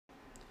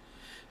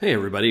Hey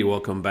everybody,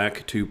 welcome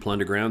back to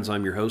Plunder Grounds.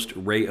 I'm your host,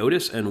 Ray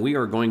Otis, and we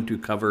are going to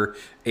cover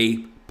a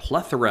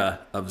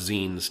plethora of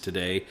zines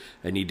today.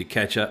 I need to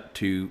catch up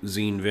to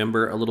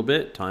Zine-vember a little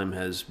bit. Time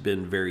has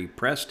been very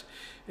pressed,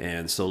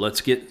 and so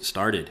let's get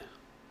started.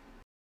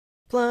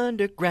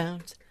 Plunder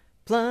Grounds,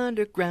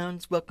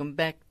 welcome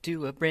back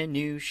to a brand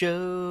new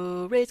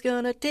show. Ray's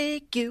gonna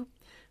take you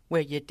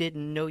where you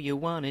didn't know you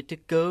wanted to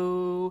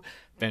go.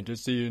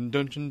 Fantasy and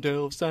dungeon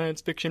delve,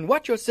 science fiction,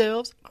 watch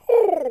yourselves.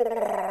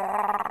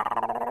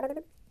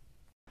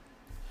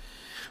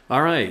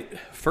 All right,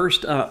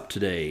 first up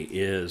today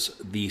is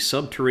the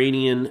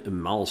Subterranean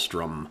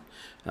Maelstrom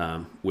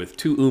with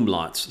two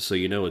umlauts, so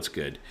you know it's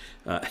good.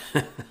 I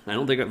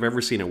don't think I've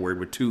ever seen a word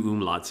with two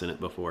umlauts in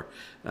it before.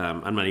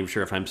 I'm not even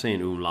sure if I'm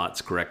saying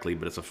umlauts correctly,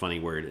 but it's a funny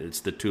word.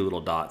 It's the two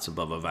little dots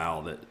above a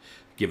vowel that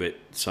give it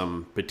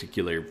some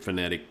particular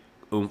phonetic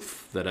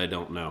oomph that I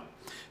don't know.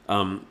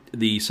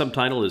 The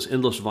subtitle is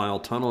Endless Vile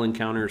Tunnel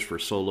Encounters for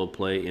Solo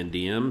Play in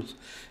DMs,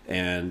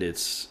 and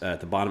it's at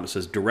the bottom it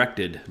says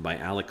directed by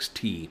Alex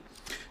T.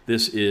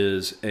 This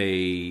is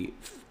a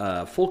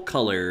full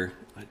color,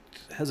 I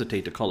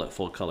hesitate to call it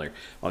full color,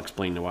 I'll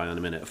explain why in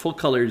a minute. Full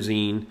color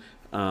zine.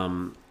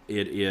 Looks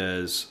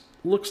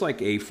like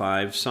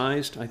A5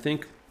 sized, I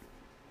think.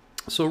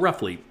 So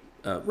roughly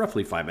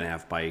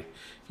 5.5 by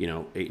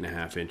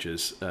 8.5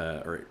 inches,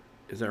 or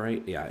is that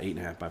right? Yeah,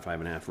 8.5 by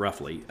 5.5,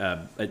 roughly. I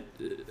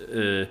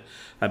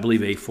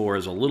believe A4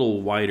 is a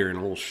little wider and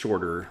a little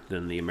shorter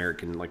than the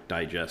American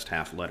Digest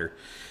half letter.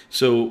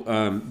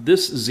 So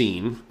this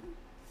zine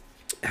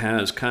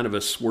has kind of a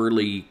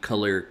swirly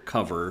color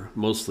cover,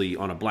 mostly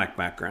on a black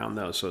background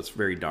though, so it's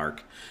very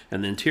dark.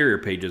 And the interior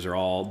pages are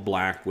all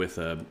black with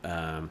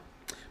a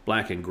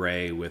black and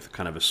gray with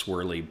kind of a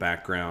swirly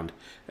background,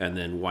 and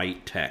then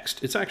white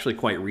text. It's actually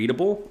quite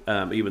readable,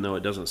 even though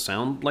it doesn't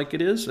sound like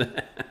it is.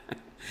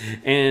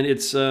 And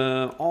it's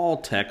all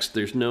text.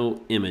 There's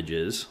no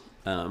images,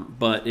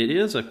 but it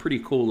is a pretty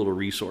cool little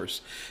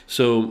resource.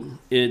 So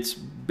it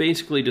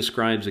basically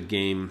describes a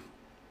game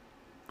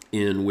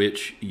in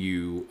which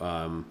you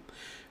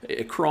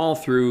crawl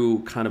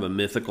through kind of a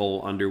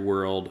mythical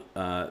underworld.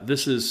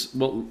 This is,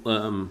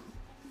 well,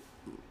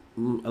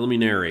 let me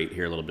narrate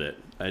here a little bit.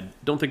 I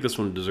don't think this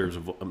one deserves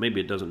a maybe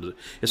it doesn't.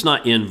 It's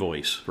not in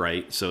voice,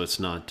 right? So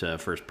it's not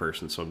first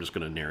person, so I'm just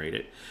going to narrate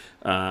it.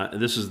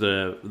 This is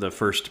the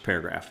first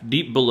paragraph.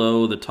 Deep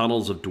below the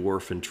tunnels of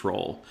dwarf and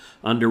troll,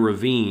 under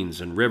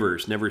ravines and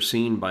rivers never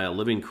seen by a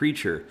living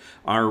creature,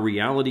 our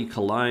reality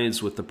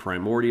collides with the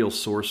primordial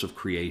source of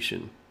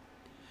creation.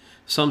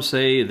 Some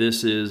say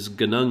this is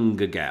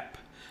Ginnungagap,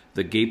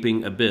 the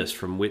gaping abyss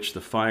from which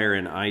the fire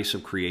and ice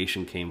of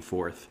creation came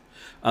forth.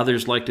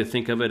 Others like to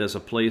think of it as a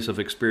place of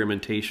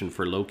experimentation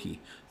for Loki,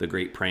 the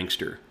great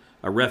prankster,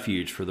 a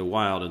refuge for the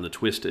wild and the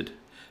twisted,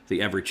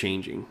 the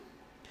ever-changing.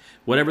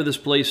 Whatever this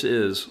place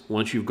is,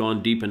 once you've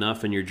gone deep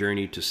enough in your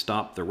journey to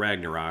stop the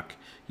Ragnarok,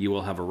 you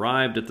will have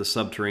arrived at the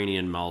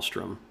Subterranean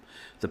Maelstrom.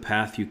 The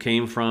path you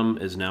came from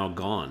is now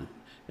gone,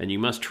 and you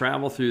must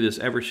travel through this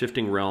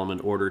ever-shifting realm in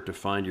order to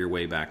find your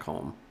way back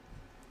home.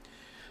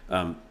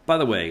 By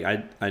the way,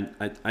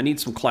 I need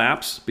some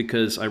claps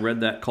because I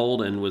read that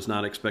cold and was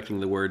not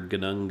expecting the word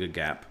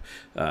Ginnungagap.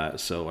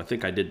 So I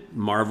think I did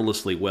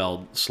marvelously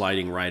well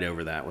sliding right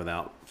over that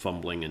without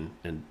fumbling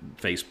and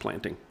face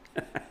planting.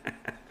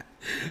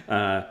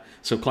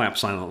 So clap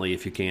silently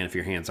if you can, if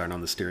your hands aren't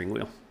on the steering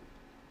wheel.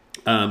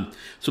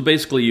 So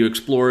basically you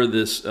explore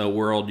this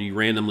world, you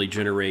randomly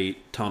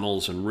generate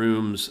tunnels and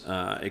rooms,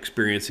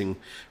 experiencing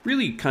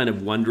really kind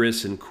of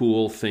wondrous and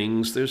cool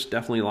things. There's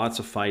definitely lots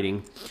of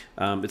fighting.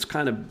 It's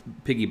kind of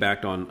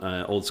piggybacked on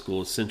old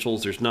school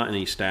essentials. There's not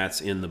any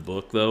stats in the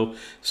book though,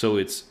 so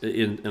it's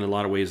in a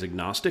lot of ways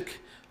agnostic.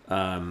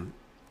 But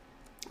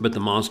the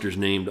monsters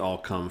named all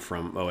come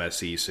from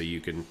OSE, so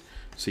you can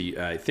see,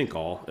 I think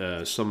all,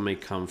 some may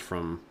come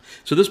from,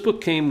 so this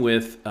book came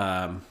with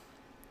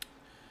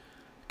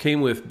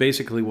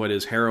basically what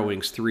is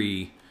Harrowings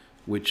 3,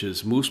 which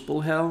is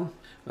Muspelheim,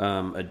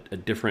 a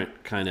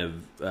different kind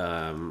of,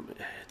 I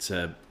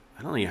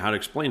don't know how to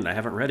explain it. I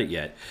haven't read it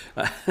yet.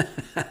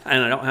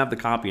 And I don't have the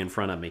copy in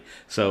front of me.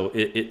 So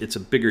it's a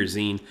bigger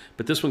zine.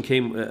 But this one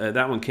came,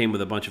 that one came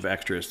with a bunch of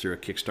extras through a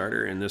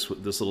Kickstarter. And this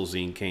little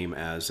zine came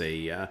as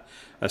a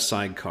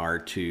sidecar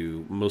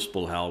to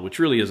Muspelheim, which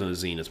really isn't a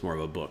zine. It's more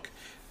of a book.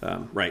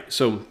 Right.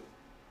 So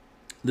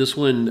this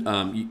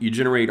one, you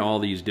generate all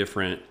these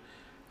different,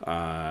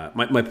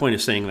 my point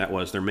of saying that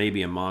was there may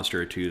be a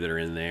monster or two that are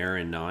in there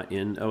and not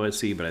in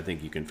OSE, but I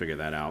think you can figure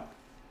that out.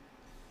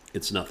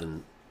 It's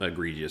nothing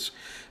egregious.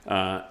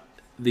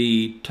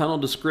 The tunnel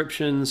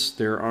descriptions,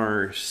 there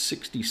are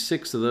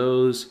 66 of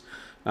those.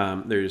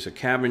 There's a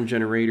cavern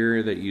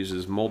generator that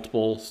uses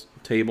multiple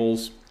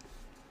tables,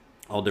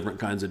 all different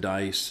kinds of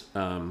dice.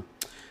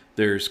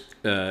 There's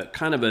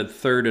kind of a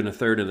third and a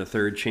third and a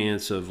third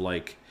chance of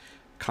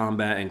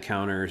combat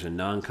encounters and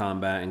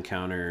non-combat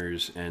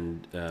encounters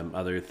and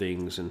other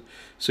things, and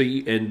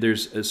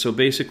so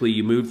basically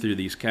you move through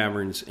these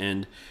caverns,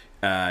 and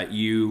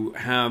you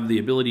have the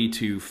ability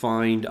to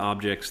find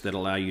objects that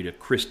allow you to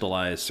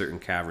crystallize certain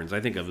caverns.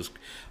 I think of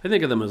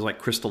them as like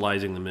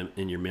crystallizing them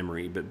in your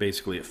memory, but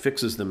basically it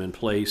fixes them in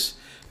place.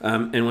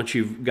 And once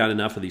you've got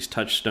enough of these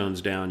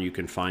touchstones down, you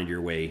can find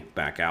your way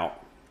back out.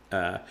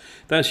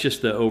 That's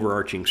just the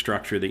overarching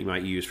structure that you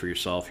might use for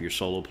yourself, your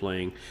solo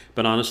playing.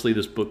 But honestly,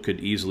 this book could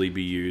easily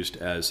be used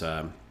as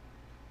a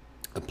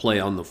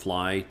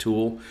play-on-the-fly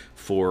tool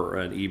for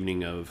an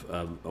evening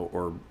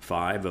or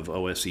 5 of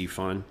OSE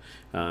fun.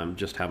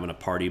 Just having a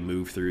party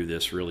move through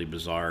this really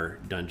bizarre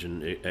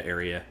dungeon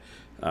area.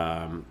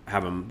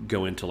 Have them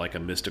go into like a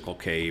mystical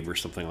cave or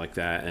something like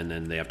that, and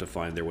then they have to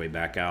find their way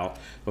back out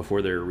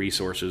before their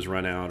resources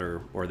run out,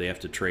 or they have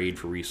to trade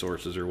for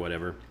resources or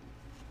whatever.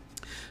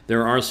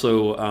 There are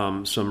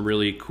also some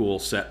really cool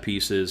set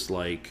pieces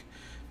like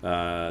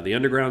the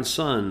Underground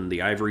Sun,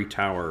 the Ivory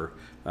Tower,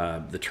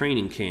 the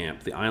Training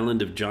Camp, the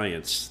Island of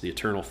Giants, the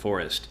Eternal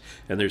Forest,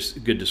 and there's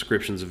good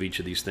descriptions of each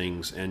of these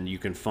things, and you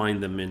can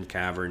find them in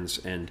caverns,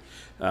 and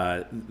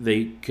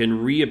they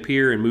can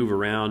reappear and move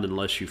around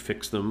unless you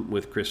fix them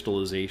with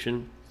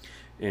crystallization.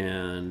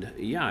 And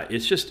yeah,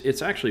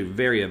 it's actually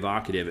very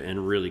evocative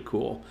and really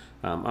cool.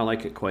 I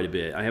like it quite a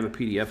bit. I have a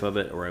PDF of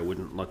it, or I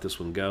wouldn't let this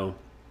one go.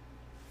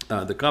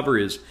 The cover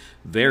is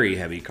very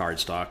heavy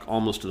cardstock,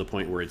 almost to the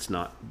point where it's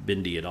not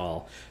bendy at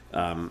all.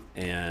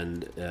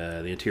 And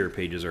the interior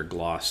pages are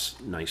gloss,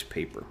 nice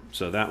paper.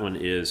 So that one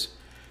is,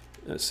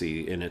 let's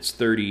see, and it's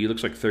 30, it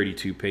looks like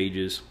 32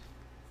 pages.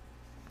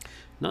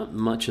 Not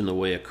much in the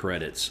way of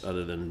credits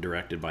other than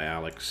directed by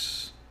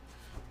Alex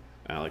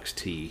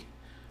T.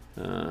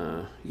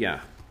 Yeah,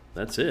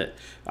 that's it.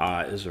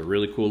 It's a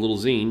really cool little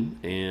zine,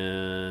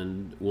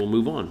 and we'll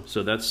move on.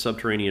 So that's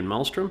Subterranean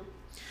Maelstrom.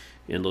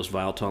 Endless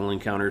Vile Tunnel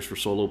Encounters for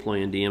Solo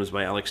Play and DMs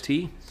by Alex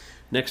T.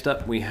 Next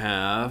up we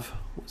have,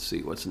 let's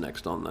see what's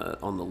next on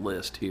the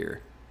list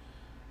here.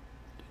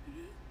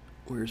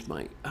 Where's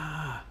my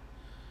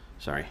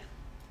sorry,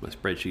 my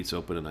spreadsheet's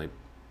open and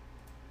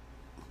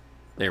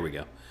there we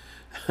go.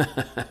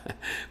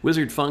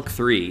 Wizard Funk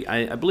 3.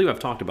 I believe I've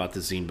talked about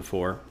this zine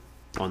before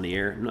on the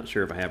air. I'm not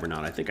sure if I have or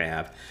not. I think I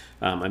have.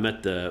 I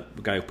met the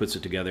guy who puts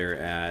it together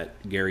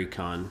at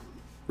GaryCon.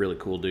 Really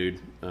cool dude.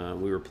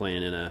 We were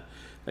playing in a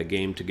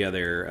game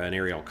together, an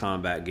aerial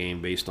combat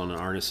game based on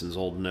Arneson's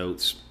old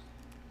notes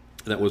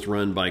that was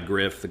run by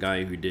Griff, the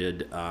guy who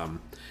did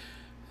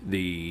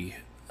the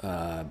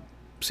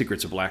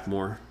Secrets of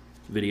Blackmoor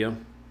video,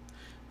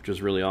 which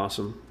was really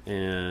awesome.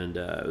 And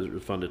it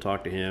was fun to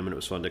talk to him, and it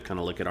was fun to kind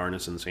of look at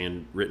Arneson's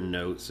handwritten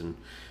notes and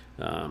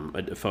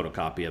a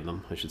photocopy of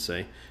them, I should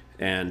say,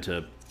 and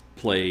to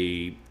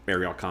play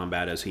aerial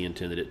combat as he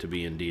intended it to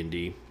be in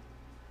D&D.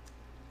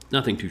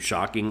 Nothing too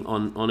shocking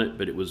on it,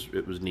 but it was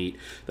neat.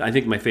 I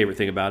think my favorite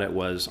thing about it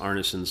was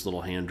Arneson's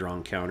little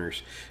hand-drawn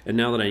counters. And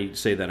now that I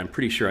say that, I'm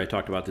pretty sure I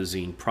talked about the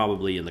zine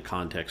probably in the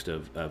context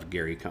of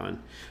GaryCon.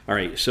 All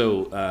right,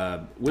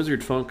 so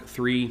Wizard Funk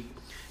 3,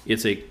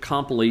 it's a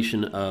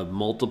compilation of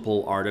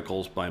multiple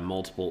articles by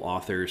multiple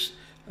authors.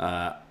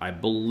 I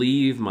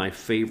believe my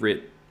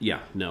favorite,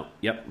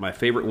 my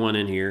favorite one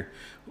in here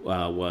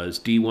was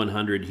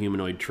D100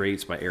 Humanoid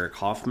Traits by Eric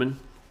Hoffman.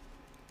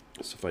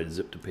 So if I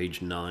zip to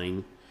page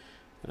 9...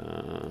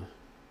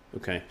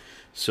 okay,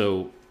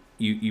 so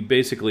you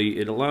basically,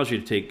 it allows you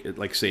to take,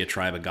 like, say, a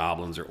tribe of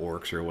goblins or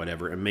orcs or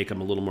whatever, and make them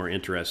a little more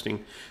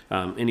interesting.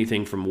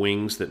 Anything from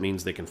wings that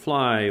means they can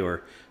fly,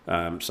 or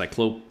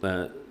Cyclops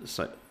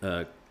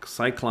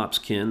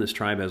kin. This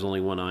tribe has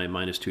only one eye,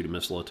 -2 to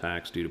missile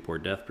attacks due to poor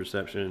depth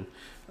perception.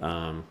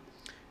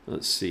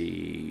 Let's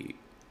see.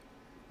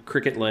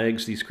 Cricket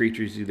legs. These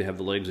creatures either have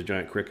the legs of a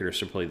giant cricket or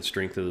simply the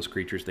strength of those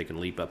creatures. They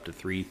can leap up to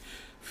 3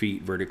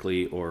 feet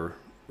vertically, or...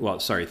 well,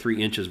 sorry,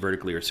 3 inches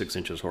vertically or 6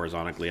 inches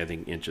horizontally. I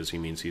think inches, he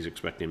means he's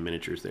expecting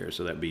miniatures there,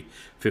 so that'd be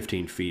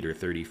 15 feet or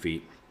 30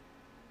 feet.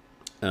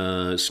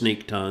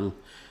 Snake tongue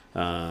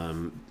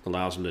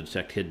allows them to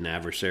detect hidden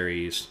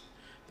adversaries.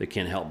 They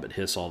can't help but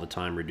hiss all the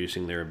time,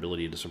 reducing their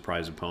ability to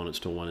surprise opponents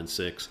to 1 in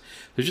 6.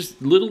 There's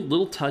just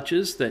little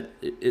touches that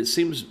it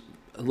seems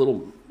a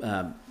little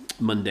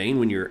mundane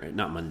when you're,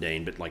 not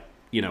mundane, but like,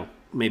 you know,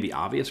 maybe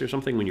obvious or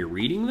something when you're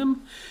reading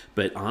them,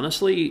 but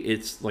honestly,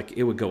 it's like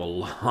it would go a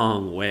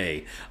long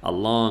way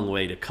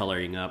to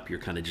coloring up your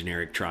kind of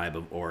generic tribe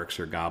of orcs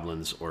or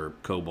goblins or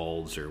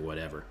kobolds or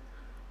whatever.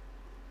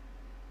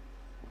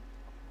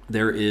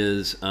 There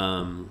is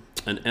an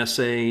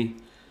essay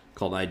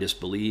called I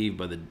Disbelieve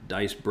by the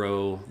Dice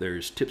Bro.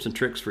 There's tips and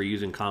tricks for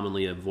using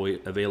commonly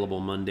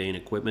available mundane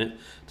equipment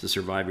to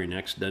survive your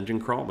next dungeon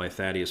crawl by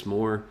Thaddeus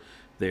Moore.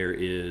 There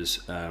is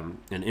an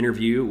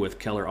interview with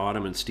Keller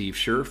Autumn and Steve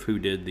Scherf, who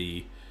did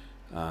the...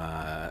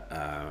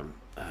 I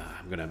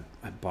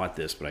bought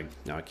this, but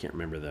now I can't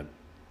remember the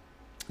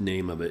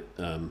name of it.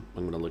 I'm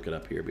going to look it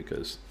up here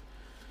because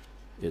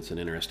it's an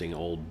interesting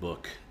old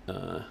book.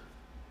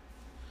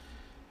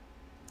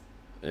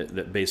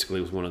 That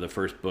basically was one of the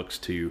first books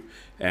to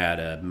add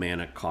a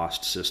mana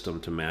cost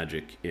system to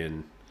Magic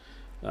in...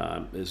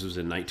 this was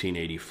in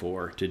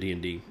 1984 to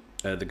D&D.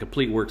 The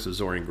Complete Works of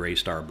Zorian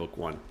Greystar, Book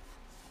 1.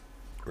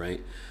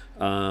 Right,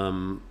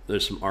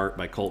 There's some art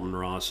by Colton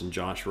Ross and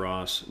Josh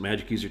Ross.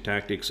 Magic User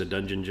Tactics, a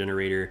dungeon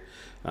generator.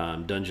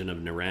 Dungeon of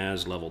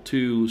Naraz, level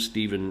 2.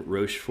 Stephen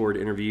Rochefort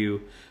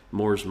interview.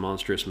 Moore's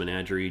Monstrous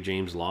Menagerie,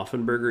 James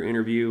Laufenberger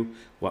interview.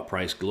 What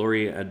Price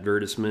Glory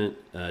advertisement.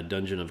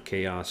 Dungeon of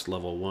Chaos,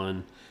 level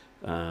 1.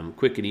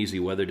 Quick and easy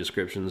weather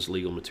descriptions,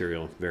 legal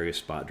material, various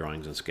spot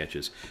drawings and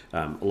sketches.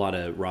 A lot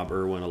of Rob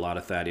Irwin, a lot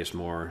of Thaddeus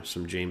Moore,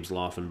 some James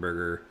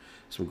Laufenberger,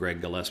 some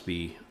Greg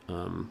Gillespie,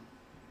 and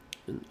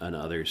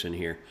others in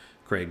here.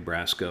 Craig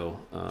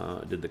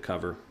Brasco did the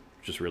cover,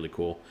 which is really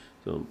cool.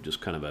 So just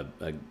kind of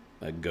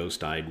a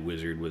ghost-eyed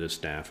wizard with a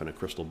staff and a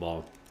crystal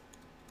ball.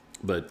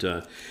 But,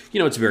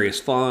 it's various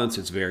fonts,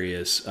 it's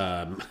various...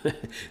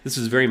 this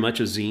is very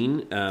much a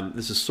zine.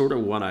 This is sort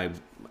of what I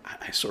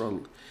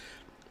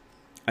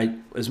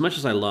as much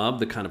as I love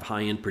the kind of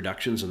high-end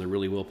productions and the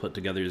really well put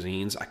together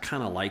zines, I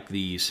kind of like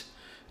these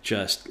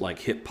just like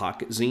hip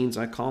pocket zines,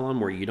 I call them,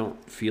 where you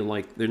don't feel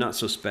like they're not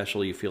so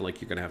special. You feel like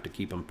you're going to have to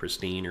keep them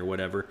pristine or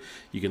whatever.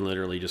 You can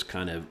literally just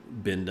kind of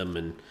bend them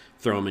and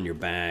throw them in your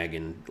bag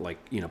and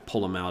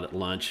pull them out at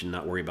lunch and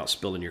not worry about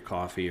spilling your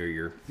coffee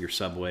or your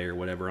Subway or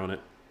whatever on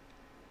it.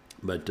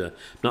 But I'm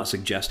not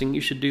suggesting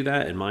you should do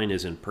that, and mine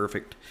is in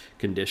perfect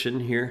condition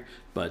here.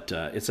 But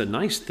it's a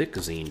nice thick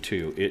zine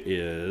too. It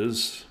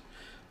is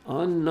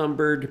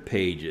unnumbered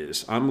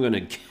pages. I'm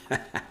gonna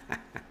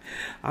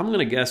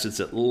guess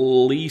it's at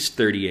least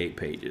 38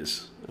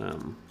 pages.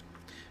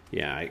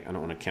 Yeah, I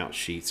don't want to count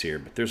sheets here,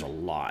 but there's a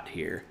lot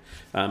here,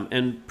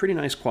 and pretty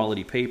nice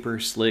quality paper,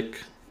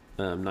 slick,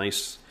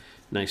 nice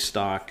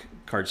stock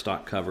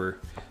cardstock cover,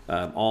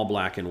 all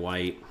black and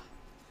white.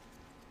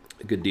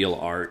 A good deal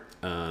of art,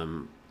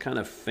 kind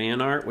of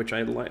fan art, which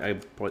I like. I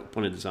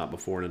pointed this out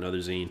before in another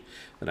zine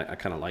that I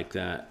kind of like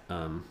that.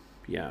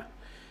 Yeah.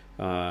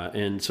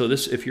 And so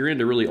this, if you're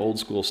into really old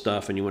school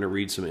stuff and you want to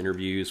read some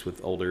interviews with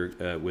veterans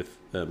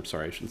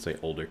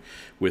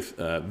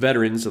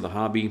of the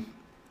hobby,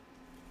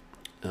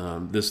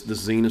 this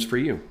zine is for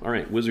you. All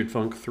right, Wizard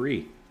Funk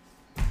 3.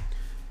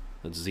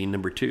 That's zine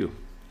number 2.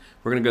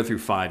 We're going to go through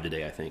 5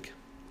 today, I think.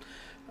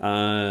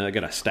 I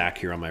got a stack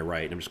here on my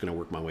right. I'm just going to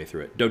work my way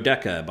through it.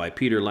 Dodeca by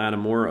Peter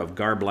Lattimore of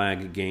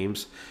Garblag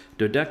Games.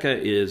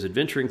 Dodeca is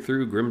adventuring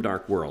through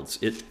grimdark worlds.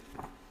 It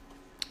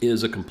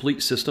is a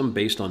complete system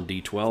based on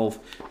D12,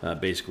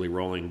 basically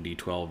rolling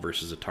D12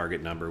 versus a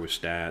target number with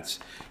stats.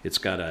 It's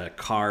got a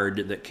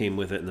card that came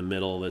with it in the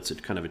middle that's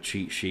kind of a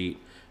cheat sheet,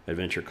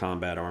 adventure,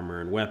 combat,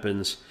 armor, and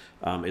weapons.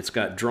 It's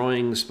got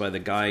drawings by the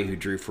guy who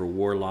drew for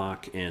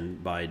Warlock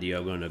and by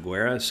Diogo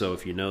Nogueira. So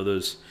if you know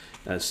those,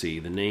 let's see,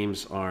 the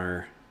names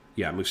are...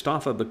 Yeah,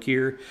 Mustafa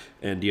Bakir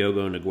and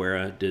Diogo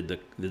Nogueira did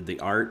the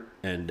art,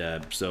 and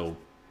so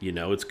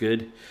it's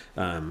good.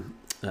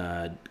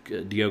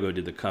 Diogo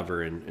did the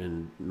cover,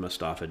 and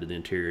Mustafa did the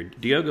interior.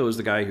 Diogo is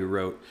the guy who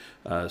wrote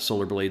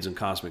Solar Blades and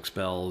Cosmic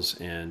Spells,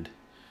 and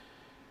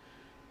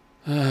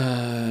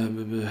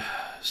I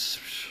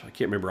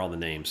can't remember all the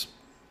names.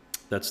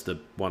 That's the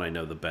one I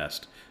know the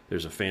best.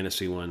 There's a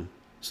fantasy one,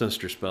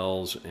 Sinister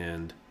Spells,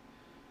 and...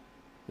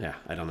 yeah,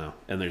 I don't know.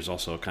 And there's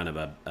also kind of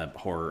a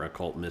horror,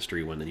 occult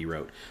mystery one that he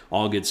wrote.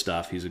 All good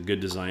stuff. He's a good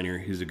designer.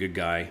 He's a good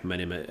guy.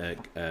 Met him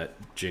at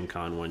Gen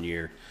Con one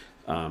year.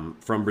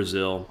 From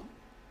Brazil.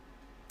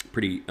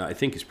 I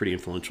think he's pretty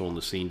influential in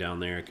the scene down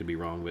there. I could be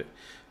wrong, but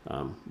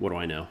what do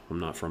I know? I'm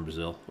not from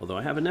Brazil. Although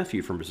I have a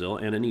nephew from Brazil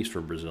and a niece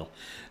from Brazil.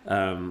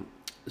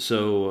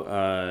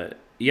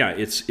 Yeah,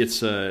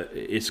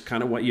 it's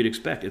kind of what you'd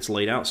expect. It's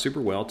laid out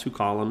super well, 2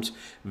 columns,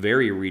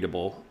 very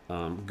readable,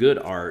 good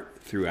art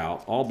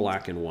throughout, all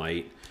black and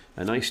white,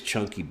 a nice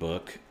chunky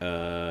book.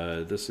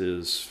 This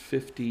is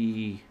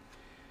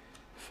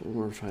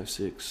 54, 5,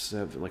 6,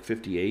 7, like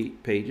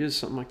 58 pages,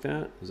 something like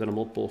that. Is that a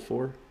multiple of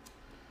 4?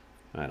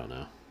 I don't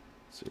know.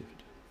 Let's see.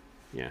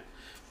 Yeah,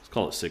 let's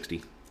call it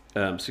 60.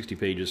 60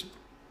 pages.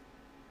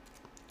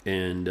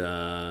 And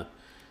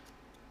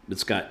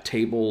it's got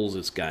tables,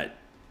 it's got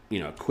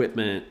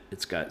equipment.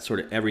 It's got sort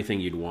of everything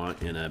you'd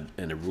want in a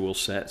rule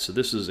set. So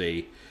this is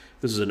an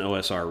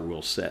OSR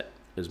rule set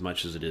as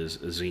much as it is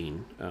a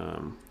zine.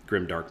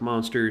 Grimdark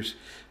monsters.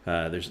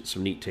 There's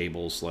some neat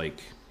tables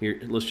like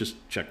here. Let's just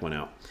check one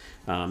out.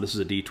 This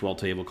is a D12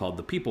 table called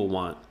The People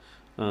Want.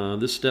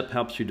 This step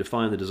helps you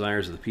define the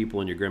desires of the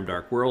people in your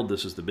grimdark world.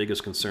 This is the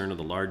biggest concern of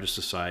the largest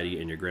society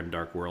in your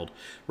grimdark world.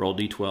 Roll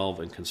D12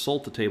 and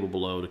consult the table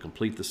below to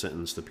complete the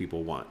sentence the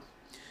people want.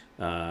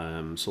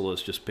 So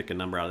let's just pick a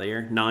number out of the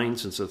air. 9,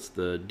 since that's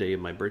the day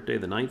of my birthday,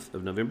 the 9th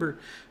of November.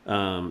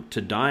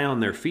 To die on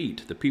their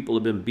feet. The people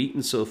have been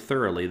beaten so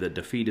thoroughly that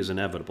defeat is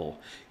inevitable.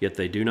 Yet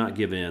they do not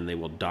give in. They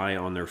will die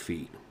on their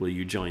feet. Will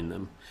you join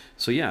them?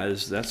 So yeah,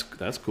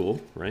 that's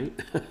cool, right?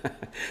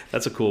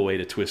 That's a cool way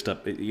to twist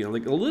up.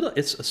 Like a little.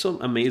 It's so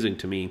amazing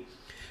to me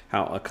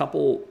how a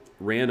couple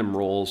random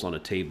rolls on a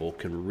table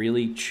can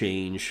really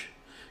change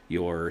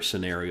your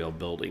scenario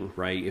building,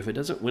 right? If it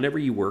doesn't, whenever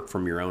you work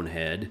from your own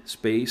head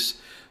space,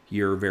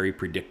 you're very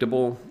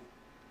predictable,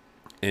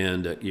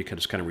 and you can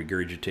just kind of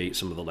regurgitate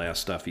some of the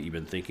last stuff that you've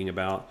been thinking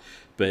about.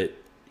 But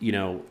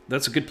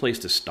that's a good place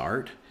to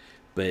start.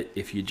 But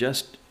if you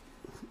just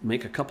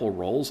make a couple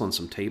rolls on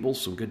some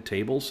tables, some good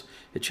tables,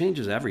 it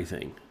changes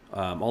everything.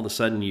 All of a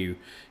sudden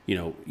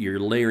you're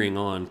layering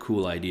on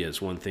cool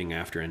ideas, one thing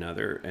after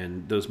another.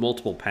 And those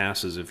multiple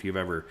passes, if you've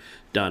ever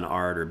done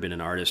art or been an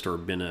artist or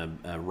been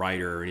a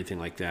writer or anything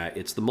like that,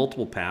 it's the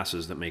multiple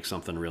passes that make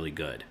something really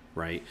good,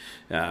 right?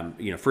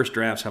 First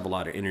drafts have a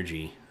lot of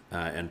energy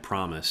and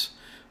promise,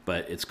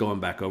 but it's going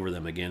back over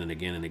them again and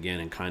again and again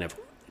and kind of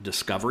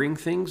discovering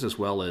things as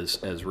well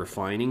as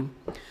refining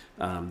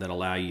that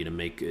allow you to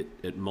make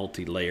it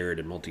multi-layered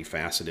and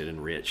multifaceted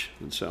and rich.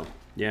 And so,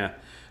 yeah.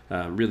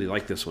 Really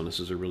like this one.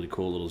 This is a really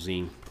cool little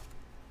zine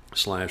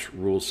 /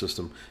 rule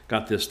system.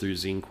 Got this through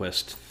Zine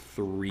Quest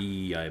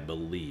 3, I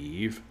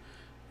believe.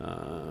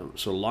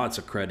 So lots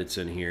of credits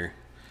in here.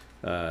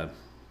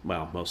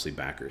 Well, mostly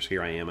backers.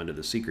 Here I am under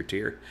the secret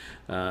tier.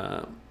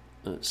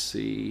 Let's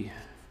see.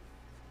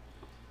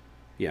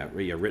 Yeah,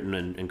 written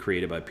and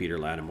created by Peter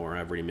Lattimore.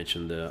 I've already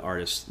mentioned the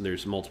artist.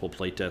 There's multiple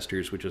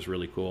playtesters, which is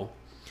really cool.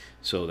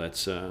 So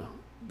that's a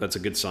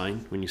good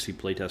sign when you see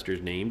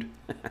playtesters named.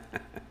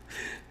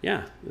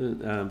 Yeah,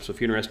 so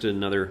if you're interested in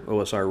another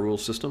OSR rule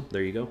system,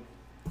 there you go.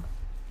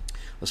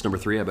 That's number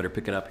 3. I better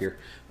pick it up here.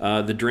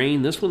 The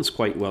Drain, this one's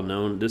quite well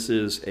known. This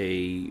is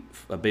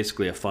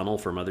basically a funnel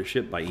for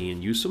Mothership by Ian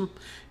Newsom.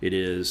 It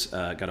is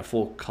got a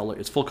full color.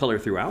 It's full color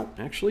throughout,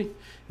 actually.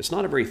 It's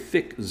not a very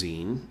thick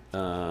zine.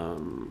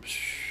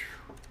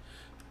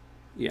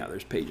 Yeah,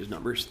 there's pages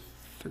numbers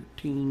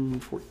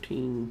 13,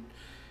 14,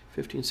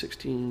 15,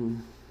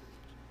 16,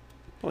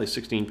 probably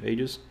 16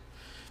 pages.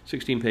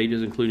 16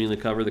 pages, including the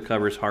cover. The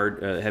cover is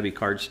hard, heavy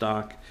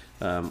cardstock,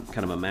 kind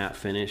of a matte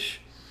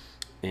finish,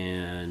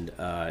 and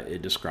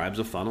it describes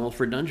a funnel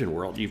for Dungeon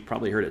World. You've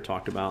probably heard it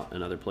talked about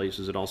in other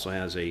places. It also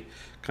has a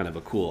kind of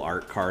a cool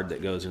art card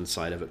that goes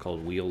inside of it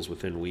called Wheels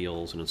Within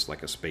Wheels, and it's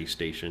like a space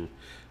station.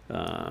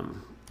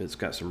 It's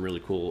got some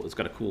really cool. It's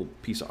got a cool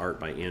piece of art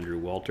by Andrew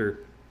Walter.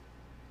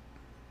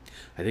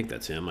 I think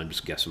that's him. I'm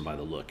just guessing by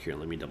the look here.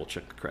 Let me double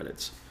check the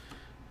credits.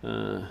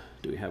 Do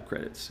we have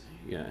credits?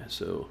 Yeah.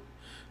 So.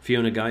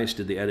 Fiona Geist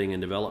did the editing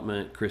and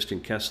development,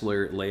 Kristen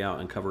Kessler, layout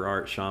and cover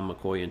art, Sean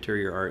McCoy,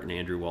 interior art, and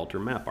Andrew Walter,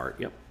 map art.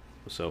 Yep.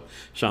 So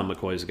Sean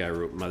McCoy is the guy who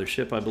wrote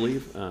Mothership, I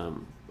believe. I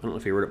don't know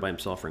if he wrote it by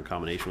himself or in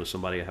combination with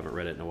somebody. I haven't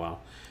read it in a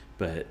while.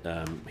 But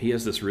he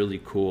has this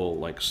really cool,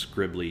 like,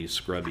 scribbly,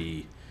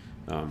 scrubby,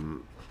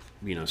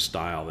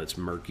 style that's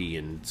murky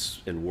and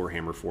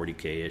Warhammer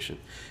 40K-ish. And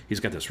he's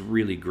got this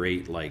really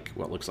great, like,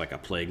 what looks like a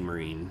Plague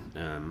Marine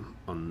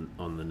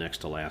on the next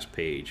to last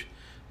page.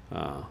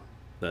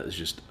 That is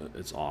just,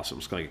 it's awesome.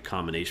 It's like a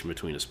combination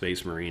between a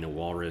Space Marine, a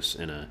Walrus,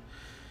 and a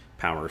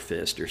Power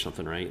Fist or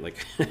something, right?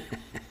 Like,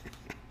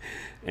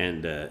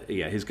 and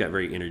yeah, he's got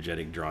very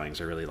energetic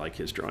drawings. I really like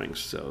his drawings.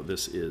 So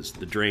this is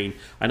The Drain.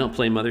 I don't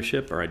play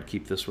Mothership, or I'd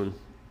keep this one,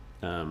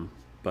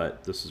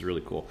 but this is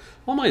really cool.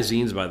 All my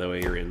zines, by the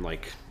way, are in,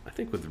 like, I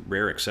think with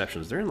rare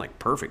exceptions, they're in, like,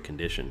 perfect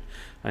condition.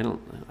 I've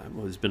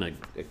always been a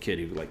kid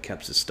who, like,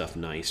 kept his stuff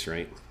nice,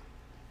 right?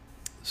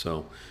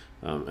 So.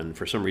 And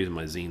for some reason,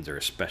 my zines are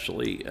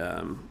especially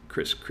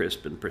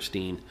crisp and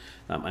pristine.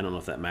 I don't know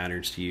if that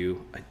matters to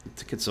you. I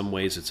think in some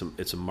ways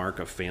it's a mark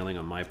of failing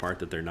on my part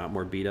that they're not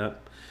more beat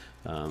up.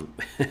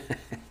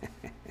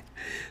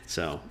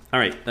 So, all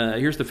right,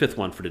 here's the 5th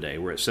one for today.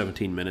 We're at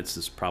 17 minutes.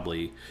 This is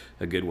probably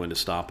a good one to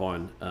stop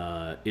on.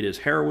 It is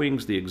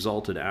Harrowings, The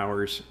Exalted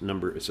Hours.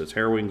 It says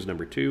Harrowings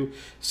number 2,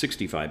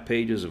 65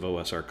 pages of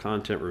OSR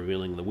content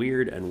revealing the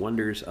weird and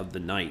wonders of the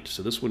night.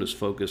 So this one is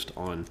focused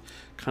on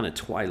kind of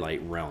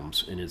Twilight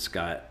realms, and it's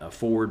got a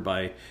forward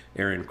by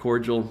Aaron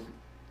Cordial,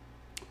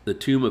 The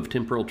Tomb of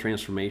Temporal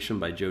Transformation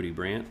by Jody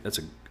Brandt. That's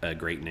a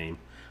great name.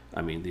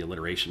 I mean, the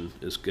alliteration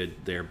is good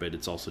there, but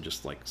it's also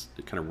just like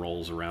it kind of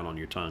rolls around on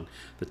your tongue.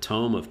 The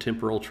Tome of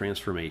Temporal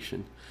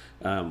Transformation.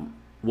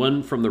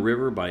 One from the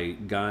River by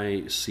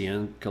Guy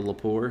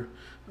Ciancalapur.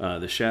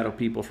 The Shadow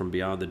People from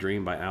Beyond the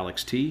Dream by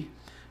Alex T.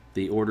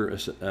 The Order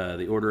of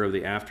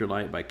the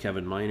Afterlight by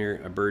Kevin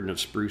Miner. A Burden of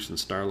Spruce and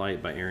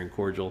Starlight by Aaron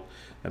Cordial.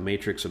 A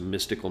Matrix of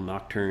Mystical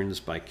Nocturnes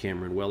by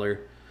Cameron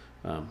Weller.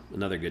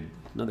 Another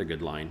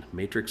good line.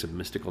 Matrix of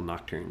Mystical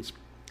Nocturnes.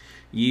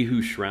 Ye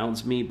Who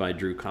Shrouds Me by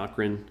Drew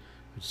Cochran.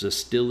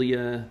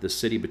 Zastilia, The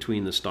City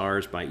Between the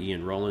Stars by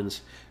Ian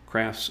Rollins.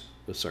 Croft's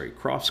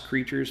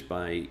Creatures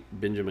by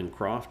Benjamin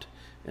Croft.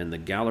 And The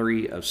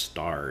Gallery of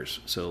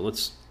Stars. So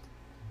let's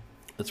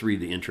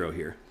read the intro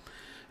here.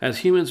 As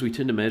humans, we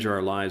tend to measure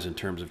our lives in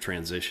terms of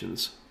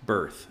transitions,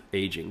 birth,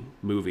 aging,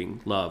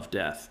 moving, love,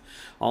 death,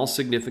 all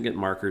significant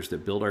markers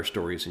that build our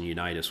stories and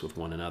unite us with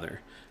one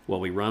another. While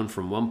we run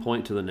from one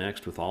point to the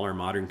next with all our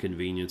modern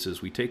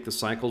conveniences, we take the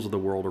cycles of the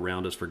world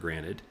around us for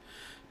granted.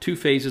 2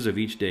 phases of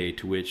each day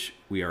to which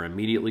we are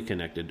immediately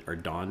connected are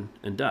dawn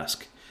and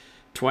dusk.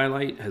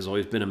 Twilight has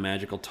always been a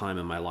magical time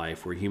in my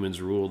life where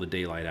humans rule the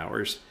daylight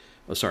hours.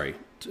 Let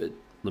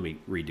me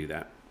redo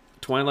that.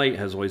 Twilight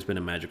has always been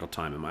a magical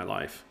time in my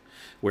life.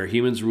 Where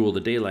humans rule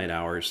the daylight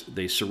hours,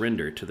 they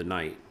surrender to the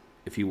night.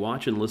 If you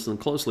watch and listen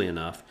closely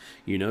enough,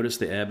 you notice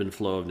the ebb and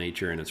flow of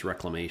nature and its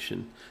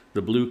reclamation.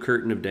 The blue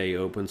curtain of day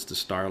opens to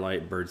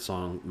starlight,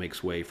 birdsong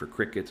makes way for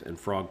crickets and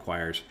frog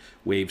choirs,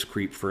 waves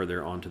creep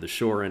further onto the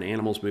shore, and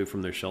animals move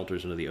from their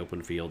shelters into the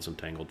open fields and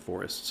tangled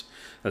forests.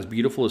 As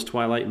beautiful as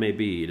twilight may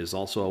be, it is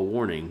also a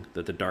warning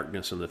that the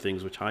darkness and the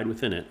things which hide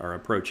within it are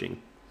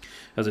approaching.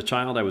 As a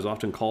child, I was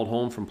often called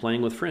home from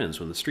playing with friends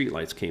when the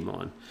streetlights came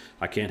on.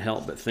 I can't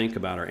help but think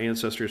about our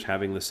ancestors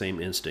having the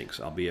same instincts,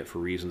 albeit for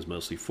reasons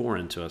mostly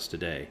foreign to us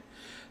today.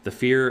 The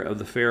fear of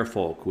the fair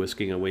folk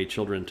whisking away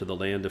children to the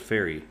land of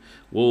faerie,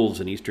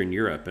 wolves in Eastern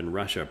Europe and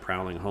Russia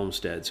prowling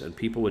homesteads, and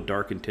people with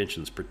dark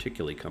intentions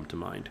particularly come to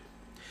mind.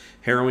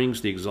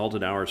 Harrowing's The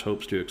Exalted Hours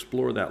hopes to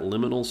explore that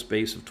liminal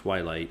space of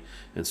twilight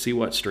and see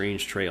what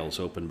strange trails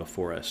open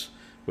before us.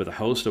 With a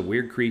host of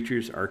weird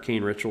creatures,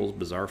 arcane rituals,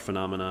 bizarre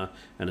phenomena,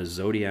 and a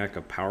zodiac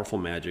of powerful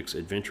magics,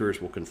 adventurers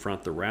will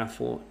confront the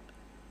wrathful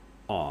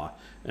awe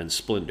and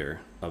splendor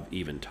of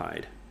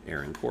Eventide.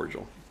 Aaron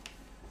Cordial.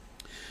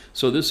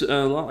 So this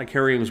a lot like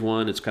Harrowing's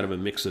one. It's kind of a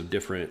mix of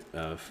different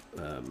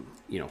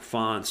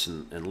fonts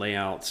and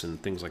layouts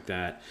and things like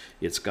that.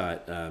 It's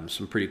got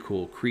some pretty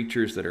cool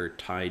creatures that are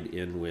tied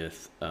in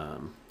with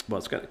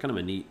it's got kind of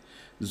a neat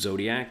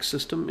zodiac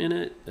system in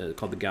it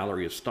called the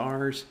Gallery of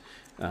Stars.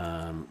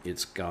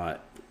 It's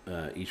got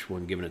each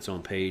one given its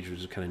own page, which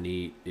is kind of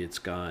neat. It's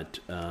got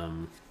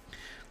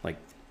like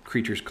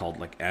creatures called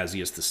like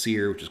Asius the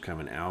Seer, which is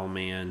kind of an owl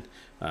man.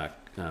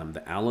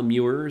 The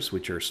Alamures,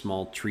 which are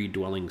small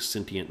tree-dwelling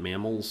sentient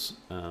mammals.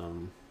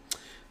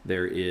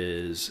 There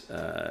is,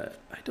 I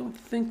don't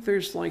think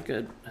there's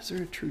is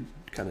there a true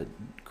kind of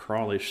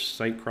crawlish,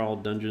 sight crawl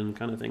dungeon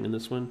kind of thing in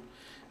this one?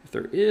 If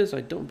there is,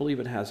 I don't believe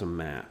it has a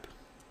map.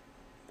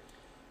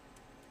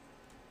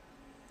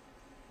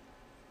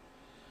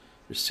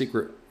 There's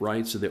Secret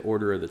Rites of the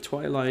Order of the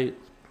Twilight.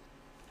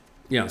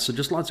 Yeah, so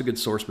just lots of good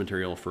source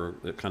material for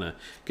kind of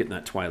getting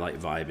that Twilight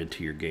vibe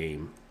into your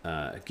game.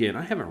 Again,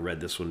 I haven't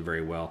read this one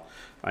very well.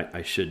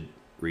 I should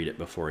read it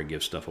before I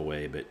give stuff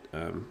away, but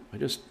I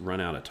just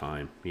run out of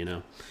time,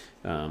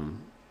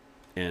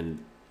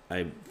 and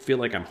I feel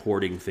like I'm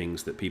hoarding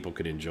things that people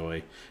could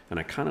enjoy, and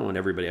I kind of want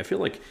everybody. I feel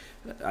like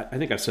I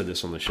think I've said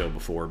this on the show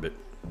before, but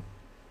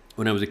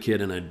when I was a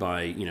kid and I'd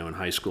buy, in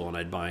high school, and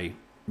I'd buy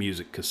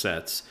music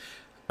cassettes.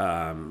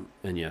 And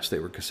yes, they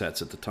were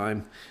cassettes at the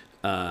time.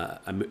 I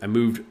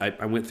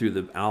went through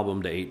the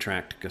album to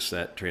 8-track to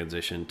cassette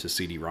transition to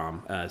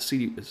CD-ROM.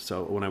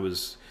 So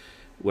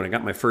when I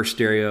got my first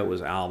stereo, it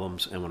was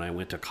albums, and when I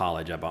went to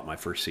college, I bought my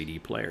first CD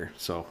player.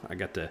 So I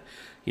got to,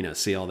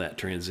 see all that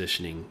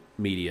transitioning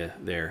media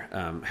there.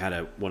 Had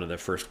one of the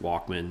first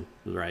Walkman,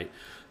 right?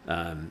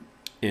 And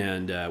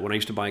when I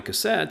used to buy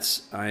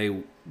cassettes,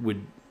 I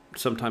would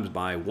sometimes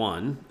buy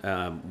one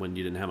when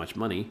you didn't have much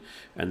money,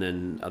 and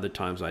then other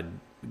times I'd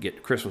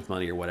get Christmas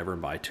money or whatever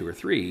and buy 2 or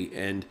 3.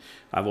 And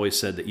I've always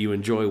said that you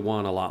enjoy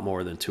one a lot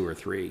more than 2 or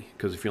 3,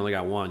 because if you only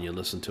got one, you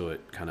listen to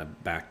it kind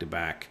of back to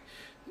back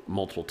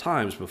multiple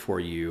times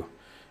before you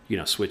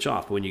switch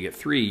off. But when you get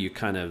 3, you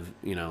kind of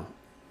you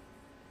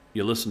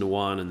listen to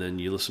one and then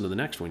you listen to the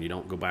next one. You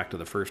don't go back to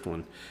the first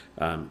one,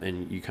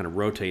 and you kind of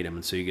rotate them,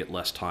 and so you get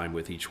less time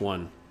with each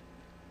one.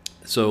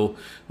 So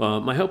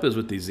my hope is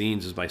with these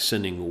zines is by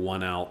sending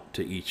one out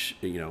to each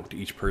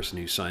person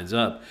who signs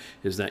up,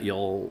 is that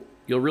you'll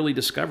really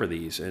discover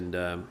these,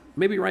 and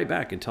maybe write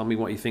back and tell me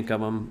what you think of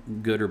them,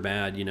 good or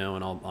bad,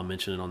 and I'll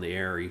mention it on the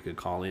air, or you could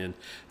call in.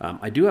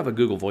 I do have a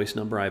Google Voice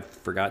number. I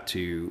forgot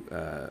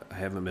to, I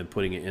haven't been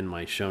putting it in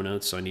my show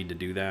notes, so I need to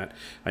do that.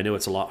 I know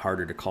it's a lot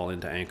harder to call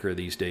into Anchor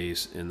these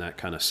days, and that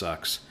kind of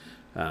sucks.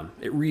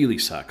 It really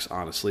sucks,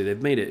 honestly.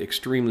 They've made it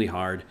extremely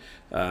hard.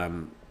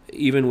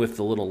 Even with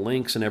the little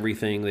links and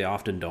everything, they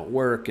often don't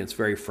work. It's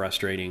very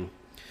frustrating.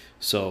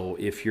 So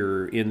if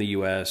you're in the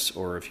U.S.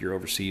 or if you're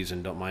overseas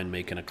and don't mind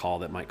making a call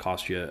that might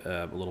cost you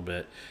a little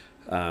bit,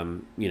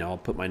 I'll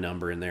put my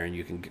number in there and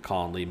you can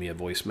call and leave me a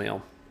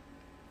voicemail.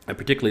 I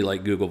particularly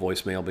like Google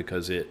Voicemail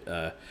because it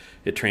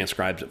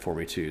transcribes it for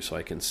me too, so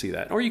I can see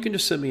that. Or you can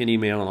just send me an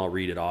email and I'll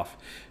read it off.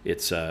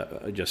 It's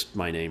just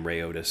my name,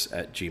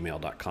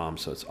 rayotis@gmail.com.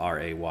 So it's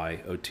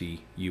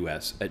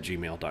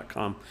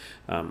rayotus@gmail.com,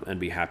 and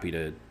be happy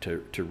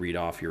to read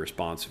off your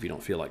response if you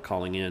don't feel like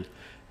calling in.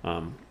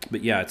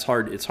 But yeah, it's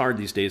hard. It's hard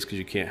these days because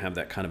you can't have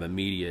that kind of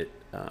immediate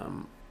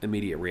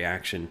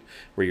reaction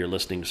where you're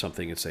listening to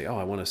something and say, "Oh,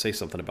 I want to say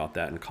something about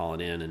that," and call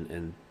it in,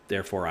 and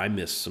therefore I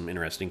miss some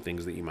interesting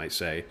things that you might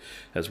say,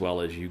 as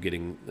well as you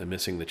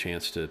missing the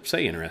chance to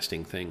say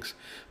interesting things.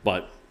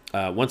 But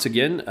once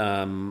again,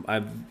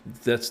 we're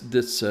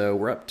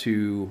up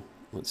to,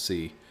 let's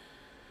see,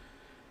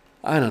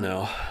 I don't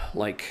know,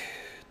 like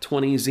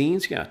 20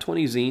 zines. Yeah,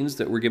 20 zines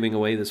that we're giving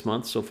away this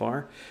month so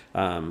far.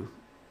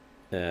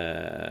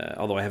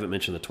 Although I haven't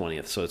mentioned the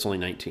 20th, so it's only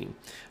 19.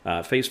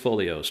 Face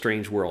Folio,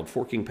 Strange World,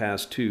 Forking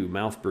Pass 2,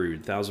 Mouth Brood,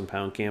 1,000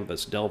 Pound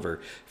Canvas,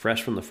 Delver,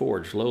 Fresh from the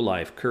Forge, Low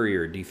Life,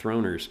 Courier,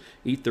 Dethroners,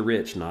 Eat the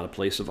Rich, Not a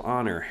Place of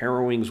Honor,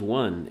 Harrowing's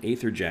 1,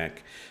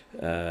 Aetherjack,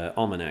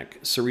 Almanac,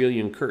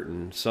 Cerulean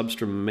Curtain,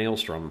 Substrom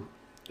Maelstrom,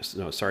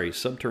 no, sorry,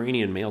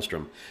 Subterranean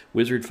Maelstrom,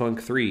 Wizard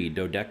Funk 3,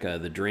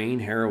 Dodeca, The Drain,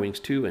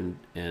 Harrowings 2,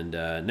 and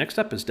next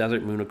up is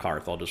Desert Moon of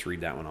Karth. I'll just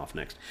read that one off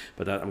next.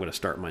 But I'm going to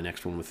start my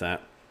next one with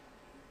that.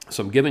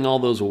 So I'm giving all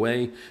those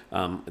away.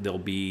 There'll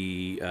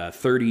be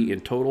 30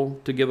 in total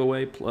to give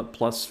away,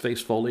 plus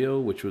Face Folio,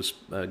 which was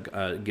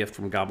a gift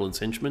from Goblin's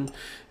Henchman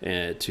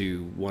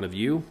to one of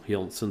you.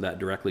 He'll send that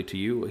directly to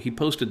you. He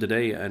posted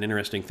today an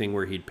interesting thing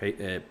where he'd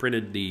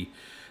printed the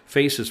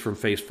faces from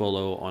Face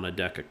Folio on a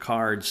deck of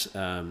cards.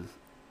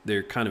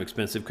 They're kind of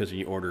expensive because when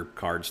you order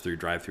cards through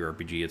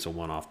DriveThruRPG, it's a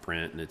one-off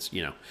print, and it's,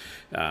 you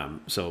know,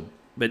 so...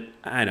 But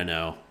I don't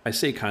know. I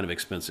say kind of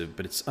expensive,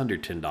 but it's under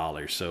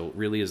 $10. So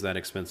really, is that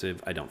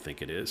expensive? I don't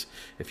think it is.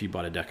 If you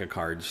bought a deck of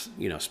cards,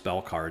 you know,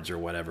 spell cards or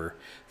whatever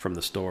from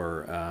the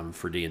store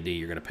for D&D,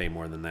 you're going to pay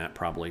more than that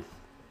probably.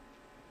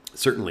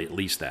 Certainly at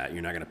least that.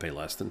 You're not going to pay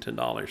less than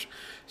 $10.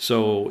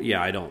 So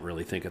yeah, I don't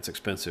really think it's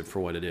expensive for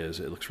what it is.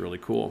 It looks really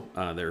cool.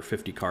 There are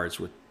 50 cards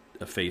with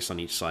a face on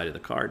each side of the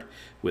card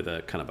with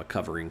a kind of a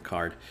covering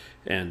card.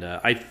 And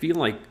I feel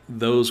like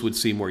those would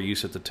see more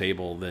use at the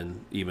table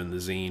than even the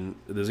zine.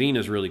 The zine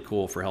is really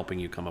cool for helping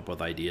you come up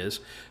with ideas,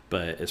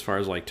 but as far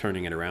as like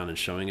turning it around and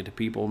showing it to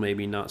people,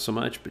 maybe not so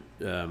much.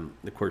 But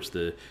of course,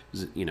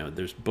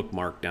 there's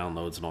bookmark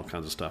downloads and all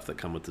kinds of stuff that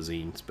come with the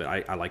zines. But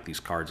I like these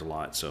cards a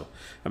lot, so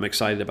I'm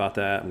excited about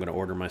that. I'm going to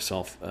order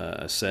myself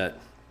a set.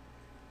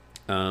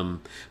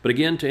 But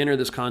again, to enter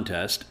this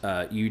contest,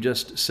 you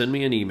just send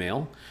me an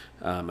email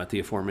at the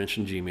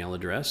aforementioned Gmail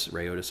address,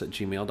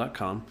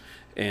 rayotis@gmail.com,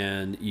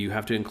 and you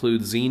have to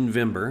include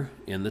Zinevember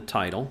in the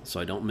title, so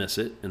I don't miss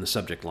it, in the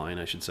subject line,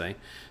 I should say,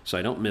 so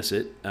I don't miss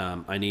it.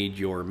 I need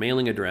your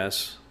mailing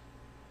address,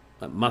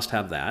 must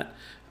have that,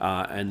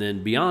 and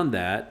then beyond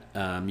that,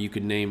 you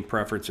can name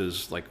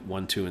preferences like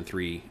 1, 2, and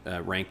 3,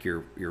 rank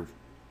your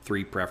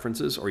 3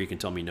 preferences, or you can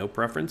tell me no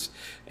preference,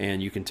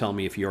 and you can tell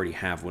me if you already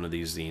have one of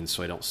these zines,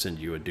 so I don't send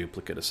you a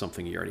duplicate of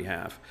something you already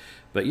have.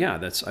 But yeah,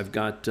 I've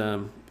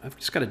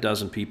just got a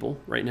dozen people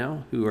right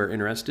now who are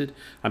interested.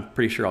 I'm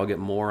pretty sure I'll get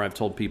more. I've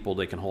told people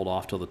they can hold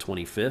off till the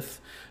 25th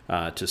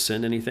to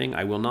send anything.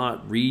 I will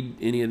not read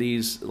any of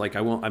these. Like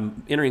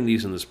I'm entering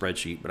these in the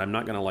spreadsheet, but I'm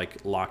not going to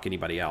like lock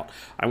anybody out.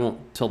 I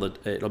won't till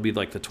it'll be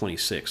like the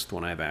 26th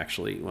when I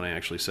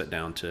actually sit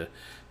down to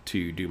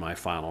do my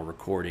final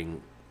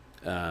recording.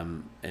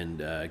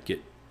 And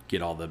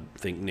get all the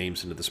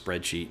names into the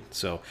spreadsheet.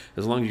 So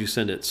as long as you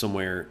send it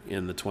somewhere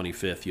in the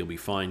 25th, you'll be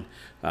fine.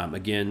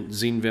 Again,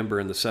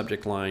 Zinevember in the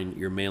subject line,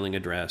 your mailing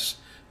address,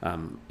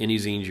 any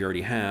zines you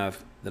already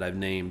have that I've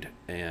named,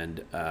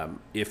 and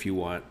if you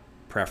want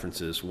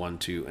preferences 1,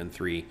 2, and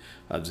 3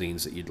 of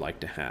zines that you'd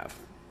like to have.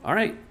 All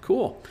right,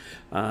 cool.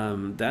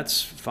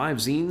 That's 5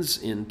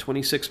 zines in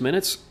 26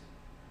 minutes.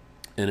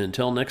 And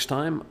until next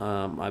time,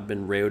 I've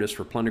been Rayotis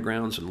for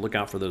Plundergrounds, and look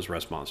out for those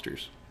rust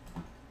monsters.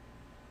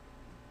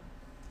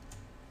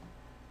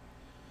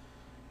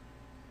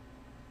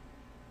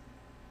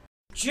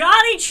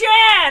 Johnny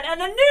Chan and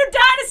the new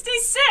Dynasty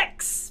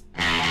 6!